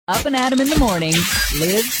Up and Adam in the morning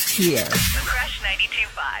lives here. Fresh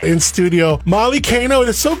 92.5. In studio, Molly Kano. It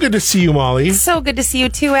is so good to see you, Molly. So good to see you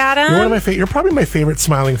too, Adam. You're one of my You're probably my favorite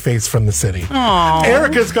smiling face from the city. Aww.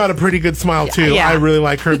 Erica's got a pretty good smile too. Yeah. I really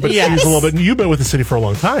like her, but Yes. she's a little bit. You've been with the city for a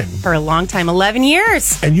long time, For a long time, 11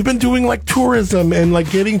 years. and you've been doing like tourism and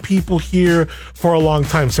like getting people here for a long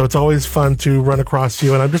time. So it's always fun to run across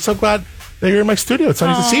you, and I'm just so glad that you're in my studio. It's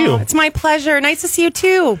nice to see you. It's my pleasure. Nice to see you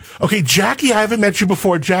too. Okay, Jackie, I haven't met you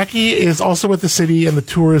before. Jackie is also with the city and the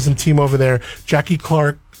tourism team over there. Jackie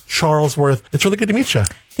Clark Charlesworth. It's really good to meet you.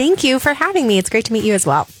 Thank you for having me. It's great to meet you as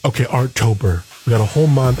well. Okay, Artober. We got a whole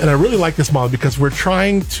month. And I really like this model because we're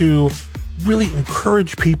trying to really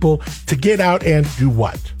encourage people to get out and do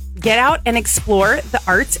what? Get out and explore the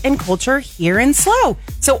arts and culture here in SLO.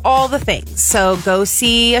 So all the things. So go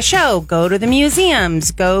see a show, go to the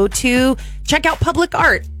museums, go to check out public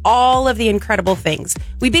art, all of the incredible things.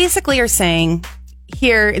 We basically are saying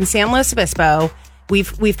here in San Luis Obispo,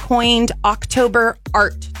 we've coined October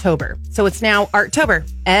Artober. So it's now Artober.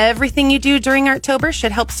 Everything you do during Artober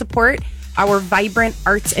should help support our vibrant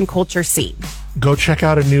arts and culture scene. Go check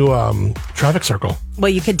out a new traffic circle. Well,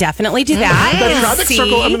 you could definitely do that. That and traffic see-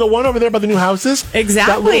 circle, I mean, the one over there by the new houses.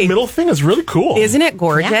 Exactly. That little middle thing is really cool. Isn't it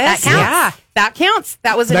gorgeous? Yeah, that counts. Yeah, that counts.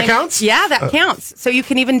 That counts? Yeah, that counts. So you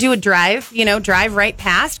can even do a drive, drive right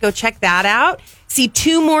past. Go check that out. See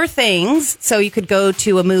two more things. So you could go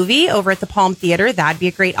to a movie over at the Palm Theater. That'd be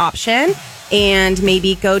a great option. And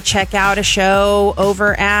maybe go check out a show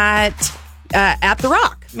over at The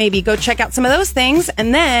Rock. Maybe go check out some of those things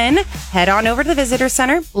and then head on over to the visitor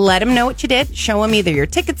center. Let them know what you did. Show them either your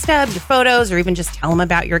ticket stub, your photos, or even just tell them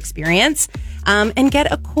about your experience. And get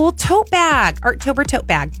a cool tote bag, Artober tote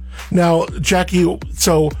bag. Now, Jackie,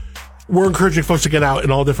 so we're encouraging folks to get out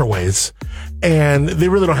in all different ways. And they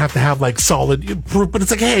really don't have to have like solid proof, but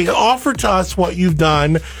it's like, hey, offer to us what you've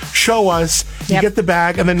done, show us, you get the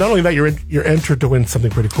bag, and then not only that, you're entered to win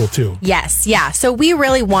something pretty cool too. Yes, yeah. So we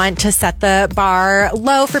really want to set the bar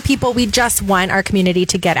low for people. We just want our community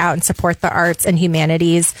to get out and support the arts and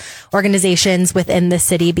humanities organizations within the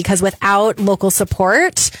city, because without local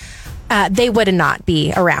support, they would not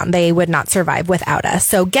be around. They would not survive without us.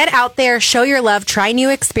 So get out there, show your love, try new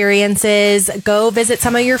experiences, go visit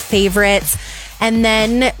some of your favorites. And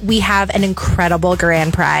then we have an incredible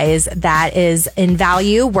grand prize that is in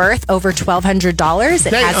value worth over $1,200.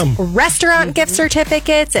 It has restaurant gift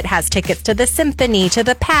certificates. It has tickets to the symphony, to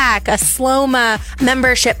the PAC, a SLOMA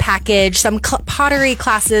membership package, some pottery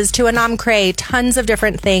classes to a Namcre, tons of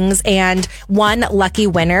different things. And one lucky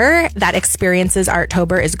winner that experiences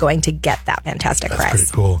Artober is going to get that fantastic prize.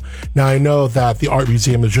 Pretty cool. Now, I know that the Art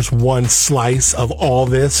Museum is just one slice of all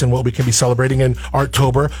this and what we can be celebrating in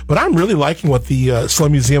Artober, but I'm really liking what the SLO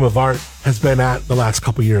Museum of Art has been at the last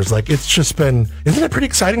couple years. Like, it's just been, isn't it pretty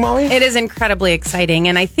exciting, Molly? It is incredibly exciting.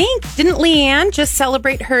 And I think, didn't Leanne just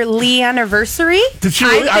celebrate her Lee-anniversary? Did she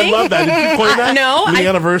really? I love that. Did you coin that? No.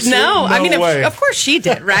 Lee-anniversary? No. I mean, way. of course she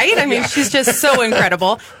did, right? I mean, she's just so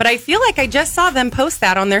incredible. But I feel like I just saw them post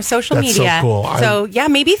that on their social That's media. so cool. So, yeah,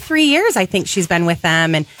 maybe 3 years I think she's been with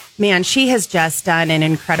them. And man, she has just done an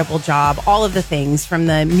incredible job. All of the things from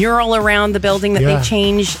the mural around the building that they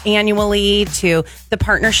change annually to the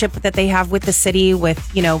partnership that they have with the city with,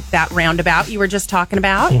 that roundabout you were just talking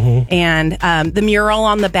about. And the mural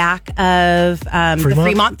on the back of the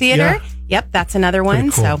Fremont Theater. Yeah. Yep, that's another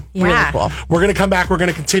one. Cool. So really cool. We're going to come back. We're going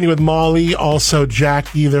to continue with Molly, also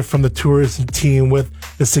Jackie. They're from the tourism team with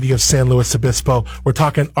the city of San Luis Obispo. We're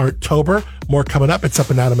talking Artober. More coming up. It's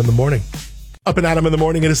Up and Adam in the morning. Up and Adam in the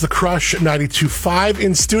morning. It is the Crush 92.5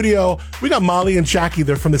 in studio. We got Molly and Jackie.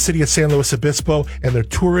 They're from the city of San Luis Obispo and their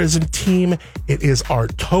tourism team. It is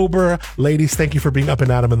Artober. Ladies, thank you for being Up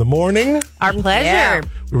and Adam in the morning. Our pleasure. Yeah.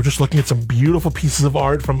 We were just looking at some beautiful pieces of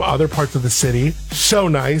art from other parts of the city. So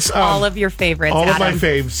nice. All of your favorites, All Adam. of my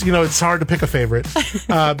faves. It's hard to pick a favorite.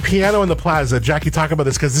 Piano in the Plaza. Jackie, talk about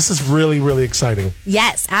this because this is really, really exciting.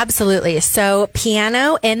 Yes, absolutely. So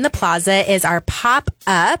Piano in the Plaza is our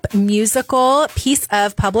pop-up musical piece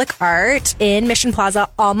of public art in Mission Plaza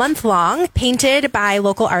all month long, painted by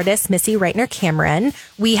local artist Missy Reitner Cameron.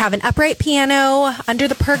 We have an upright piano under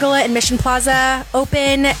the pergola in Mission Plaza,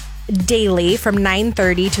 open daily from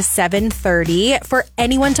 9:30 to 7:30 for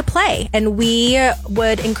anyone to play. And we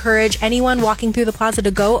would encourage anyone walking through the plaza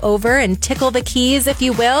to go over and tickle the keys, if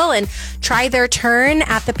you will, and try their turn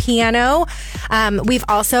at the piano. We've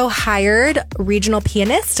also hired regional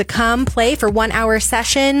pianists to come play for 1-hour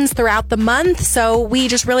sessions throughout the month. So we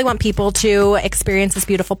just really want people to experience this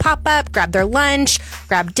beautiful pop-up, grab their lunch,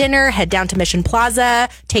 grab dinner, head down to Mission Plaza,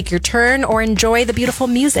 take your turn, or enjoy the beautiful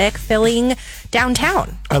music filling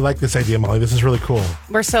downtown. I like this idea, Molly. This is really cool.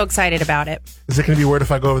 We're so excited about it. Is it going to be weird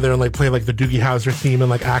if I go over there and like play like the Doogie Howser theme and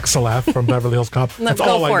like Axel F from Beverly Hills Cop? Let's That's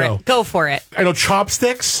all go I for know. it. Go for it. I know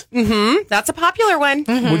Chopsticks. That's a popular one.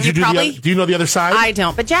 Would you do do you know the other side? I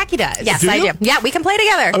don't, but Jackie does. Yes, Do I you? do. Yeah, we can play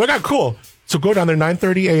together. Oh my God, cool. So go down there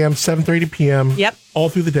 9:30 a.m., 7:30 p.m. Yep. All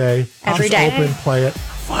through the day. Every Just day. open, play it.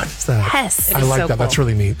 How fun is that? Yes. I It is like so that. That's cool.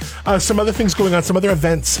 really neat. Some other things going on, some other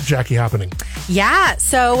events, Jackie, happening. Yeah,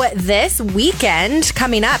 so this weekend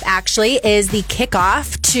coming up actually is the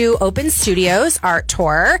kickoff to Open Studios Art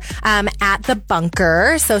Tour at the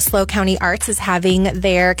Bunker. So SLO County Arts is having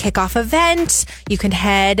their kickoff event. You can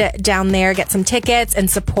head down there, get some tickets, and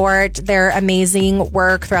support their amazing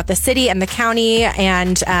work throughout the city and the county,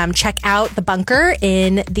 and check out the Bunker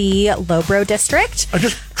in the Lowbro district. I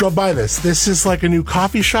just drove by this. This is like a new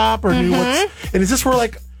coffee shop or new and is this where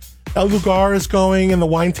like El Lugar is going and the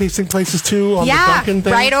wine tasting places too on the Dunkin'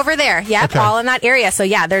 thing? Right over there. Yep, Okay. all in that area. So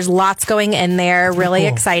yeah, there's lots going in there. Really cool.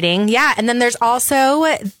 exciting. Yeah, and then there's also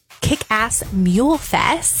Kick-Ass Mule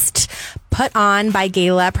Fest put on by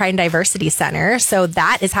Gala Pride and Diversity Center. So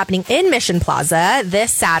that is happening in Mission Plaza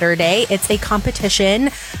this Saturday. It's a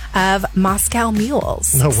competition of Moscow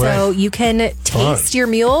mules. No way. So you can taste your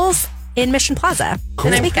mules in Mission Plaza.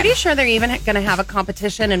 Cool. And I'm pretty sure they're even going to have a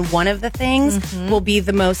competition, and one of the things will be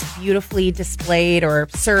the most beautifully displayed or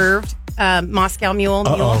served Moscow mule.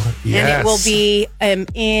 Yes. And it will be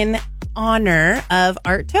in honor of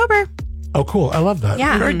Artober. Oh, cool. I love that.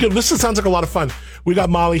 Yeah. Very good. This sounds like a lot of fun. We got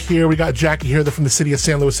Molly here. We got Jackie here. They're from the city of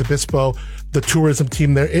San Luis Obispo, the tourism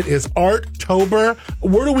team there. It is Artober.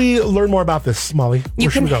 Where do we learn more about this, Molly? Where You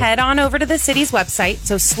should can we go? head on over to the city's website,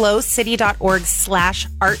 so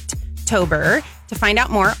slowcity.org/Artober to find out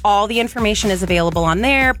more. All the information is available on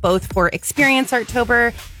there, both for Experience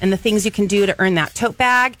Artober and the things you can do to earn that tote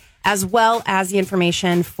bag, as well as the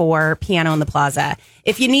information for Piano in the Plaza.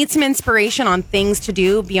 If you need some inspiration on things to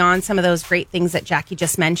do beyond some of those great things that Jackie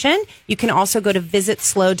just mentioned, you can also go to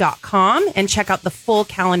visitslo.com and check out the full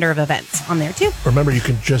calendar of events on there too. Remember, you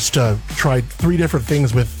can just try 3 different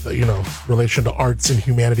things with, relation to arts and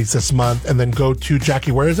humanities this month. And then go to,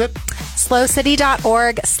 Jackie, where is it?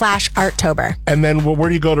 slowcity.org/Artober. And then where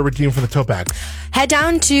do you go to redeem for the tote bag? Head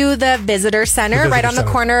down to the Visitor Center, Visitor right on Center.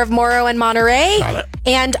 the corner of Morrow and Monterey. Got it.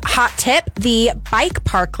 And hot tip, the bike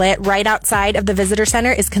parklet right outside of the Visitor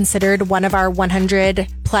Center is considered one of our 100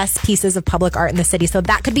 plus pieces of public art in the city. So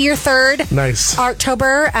that could be your third Nice.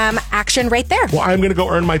 Artober action right there. Well, I'm going to go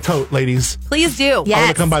earn my tote, ladies. Please do. Yeah. I'm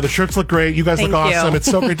going to come by. The shirts look great. You guys Thank look you. awesome. It's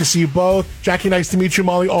so great to see you both. Jackie, nice to meet you.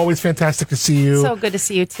 Molly, always fantastic to see you. So good to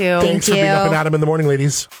see you too. Thanks for being up and Adam in the morning,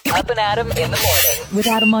 ladies. Up and Adam in the morning. With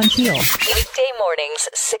Adam Montiel. Weekday mornings,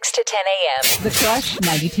 6 to 10 a.m. The Crush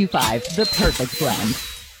 92.5, the perfect blend.